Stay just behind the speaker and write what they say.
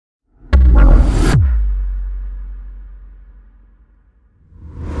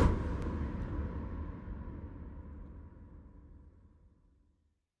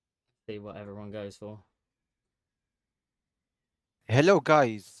See what everyone goes for. Hello,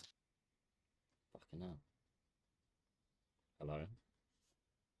 guys. Fucking hell. Hello.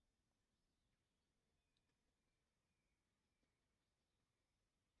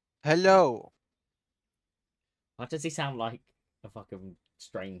 Hello. Why does he sound like a fucking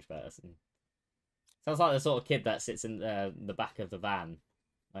strange person? Sounds like the sort of kid that sits in the back of the van.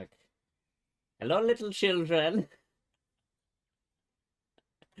 Like, hello, little children.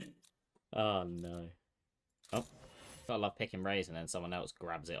 Oh, no. Oh, felt like picking Raise and then someone else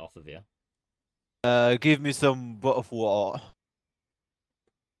grabs it off of you. Give me some bottle of water.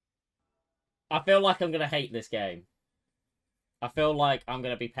 I feel like I'm going to hate this game. I feel like I'm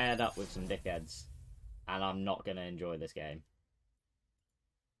going to be paired up with some dickheads. And I'm not going to enjoy this game.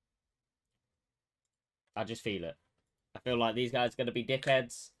 I just feel it. I feel like these guys are going to be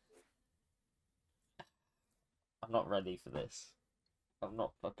dickheads. I'm not ready for this. I'm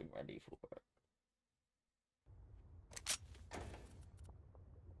not fucking ready for it.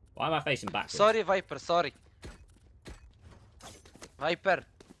 Why am I facing backwards? Sorry, Viper, sorry. Viper.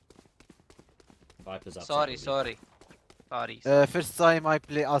 Viper's up. Sorry. Sorry. First time I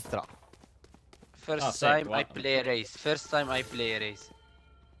play Astra. First time I play race. First time I play race.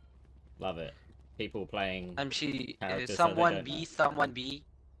 Love it. People playing. امشي characters someone B, someone B.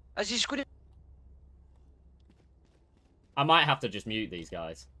 اجي شكون I might have to just mute these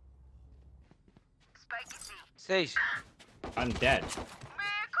guys. سيش. I'm dead.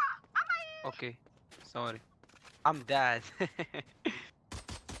 Okay. Sorry. I'm dead.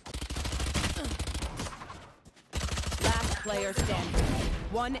 Last player standing.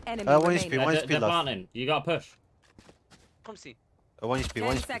 One enemy One remaining. HP, one They're HP left. planting. You gotta push. Come see. 1 HP,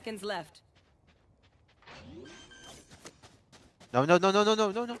 1 10 HP. seconds left. No.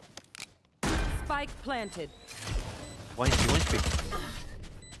 Spike planted. 1 HP, 1 HP.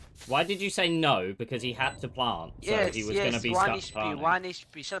 Why did you say no? Because he had to plant. So Yes, he was yes, gonna be 1 stuck HP, planting. 1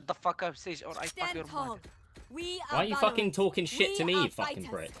 HP. Shut the fuck up, Sage, or I fuck your tall. mother. We Why are you fucking talking shit to me, you fucking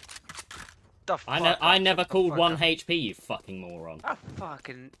prick? The fuck I up, never shut the called fuck 1 up. HP, you fucking moron. Ah,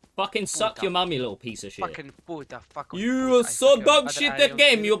 fucking Fuck puta. your mum, you little piece of shit. Fucking puta, fucking You puta. are I so fuck your dog mother, shit I at don't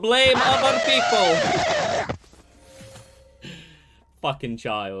game. care. You blame other people. Fucking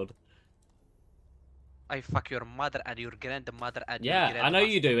child. I fuck your mother and your grandmother and your Yeah, I know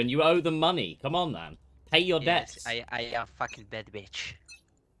you grandmaster. do, and you owe them money. Come on, man. Pay your Yes, debts. I am fucking bad bitch.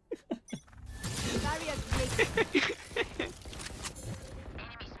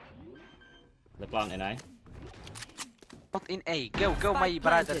 They're planting, eh? Not in A. Go, Spike my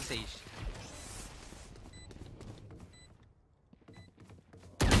brother planted. Sage.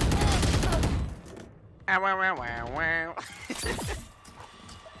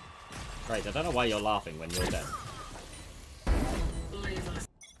 Great, I don't know why you're laughing when you're dead.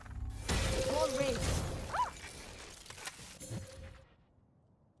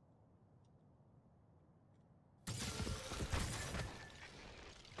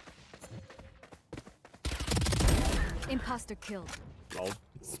 Imposter killed. Lol.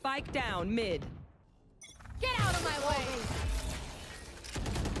 Spike down mid. Get out of my way!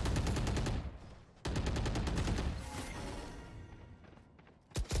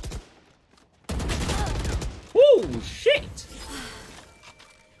 Oh shit!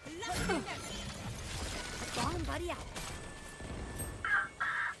 Bomb buddy out.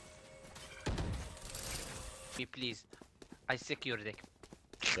 Me please. I secure dick.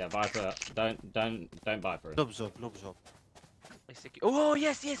 Yeah, Viper, don't Viper. Lob job. I secure. Oh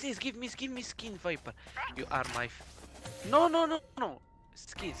yes. Give me skin, Viper. You are my. No.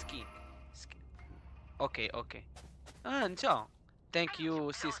 Skin. Okay. Ah, no. Thank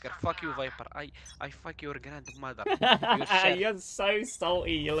you, Sisker. Fuck you, Viper. I fuck your grandmother. Your chef. You're so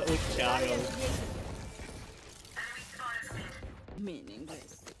salty, you little child.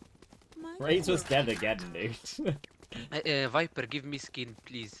 Meaningless. Raze was dead again, dude. Viper, give me skin,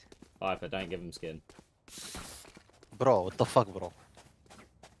 please. Viper, don't give him skin. Bro, what the fuck, bro?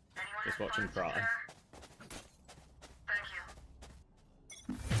 Just watch him cry.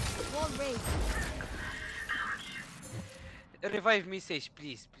 Wall raised. Revive me, Sage,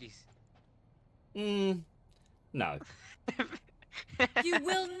 please. No. You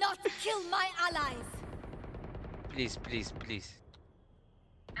will not kill my allies. Please.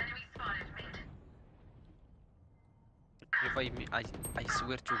 Revive me. I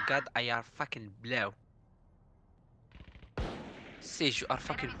swear to God, I are fucking blow. Sage, you are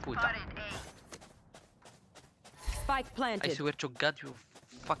fucking puta. Spike I planted. swear to God, you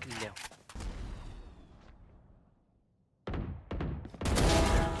fucking blow.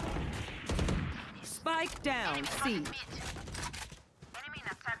 Spike down C.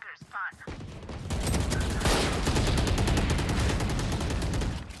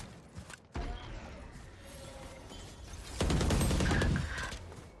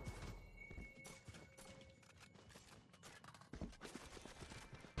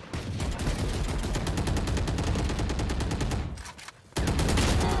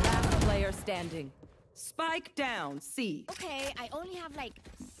 Last player standing. Spike down. C. Okay, I only have like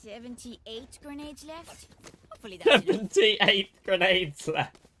 78 grenades left. Hopefully that's enough. 78 grenades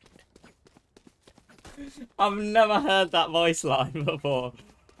left. I've never heard that voice line before,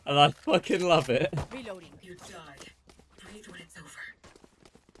 and I fucking love it. Reloading. You died. Breathe when it's over.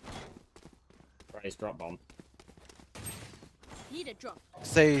 Praise drop bomb. Need a drop.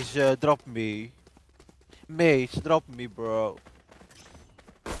 Sage, drop me. Mage, drop me, bro.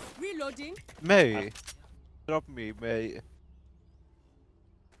 Reloading. May, drop me, May.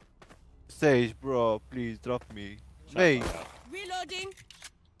 Sage, bro, please drop me. Shut May, the fuck up. Reloading.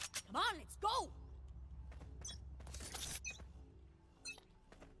 Come on, let's go.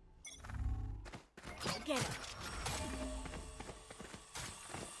 Get it.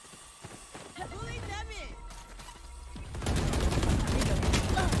 Pulling them in.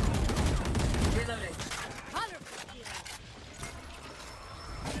 Reloading.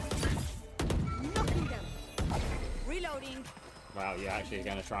 Knocking them. Reloading. Wow, you're actually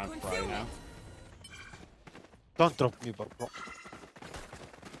gonna try and throw now? don't drop me, bro.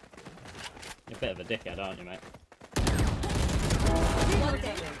 You're a bit of a dickhead, aren't you, mate?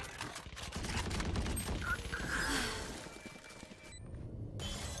 Reloading.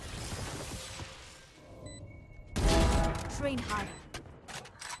 Train harder.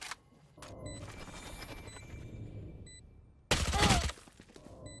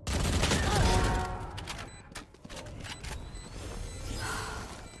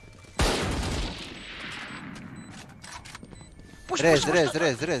 Res. Revive.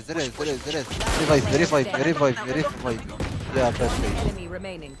 Yeah, press One me. enemy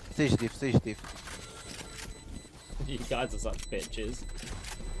remaining. Sage diff. You guys are such bitches.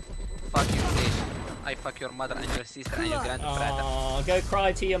 Fuck you, Sage. I fuck your mother and your sister and your grandfather. Oh, go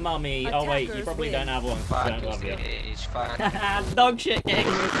cry to your mummy. Oh wait, you Attackers probably win. don't have one. 'cause Fuck I don't you, love you. Sage. Fuck. Dog shit game.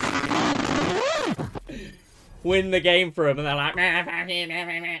 Win the game for him, and they're like, "Meh, fuck you, meh,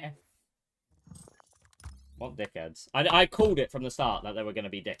 meh, meh." What dickheads? I called it from the start that they were going to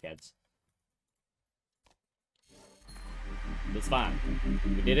be dickheads. It's fine.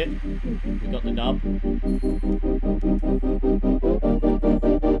 We did it. We got the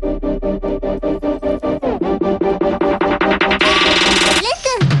dub.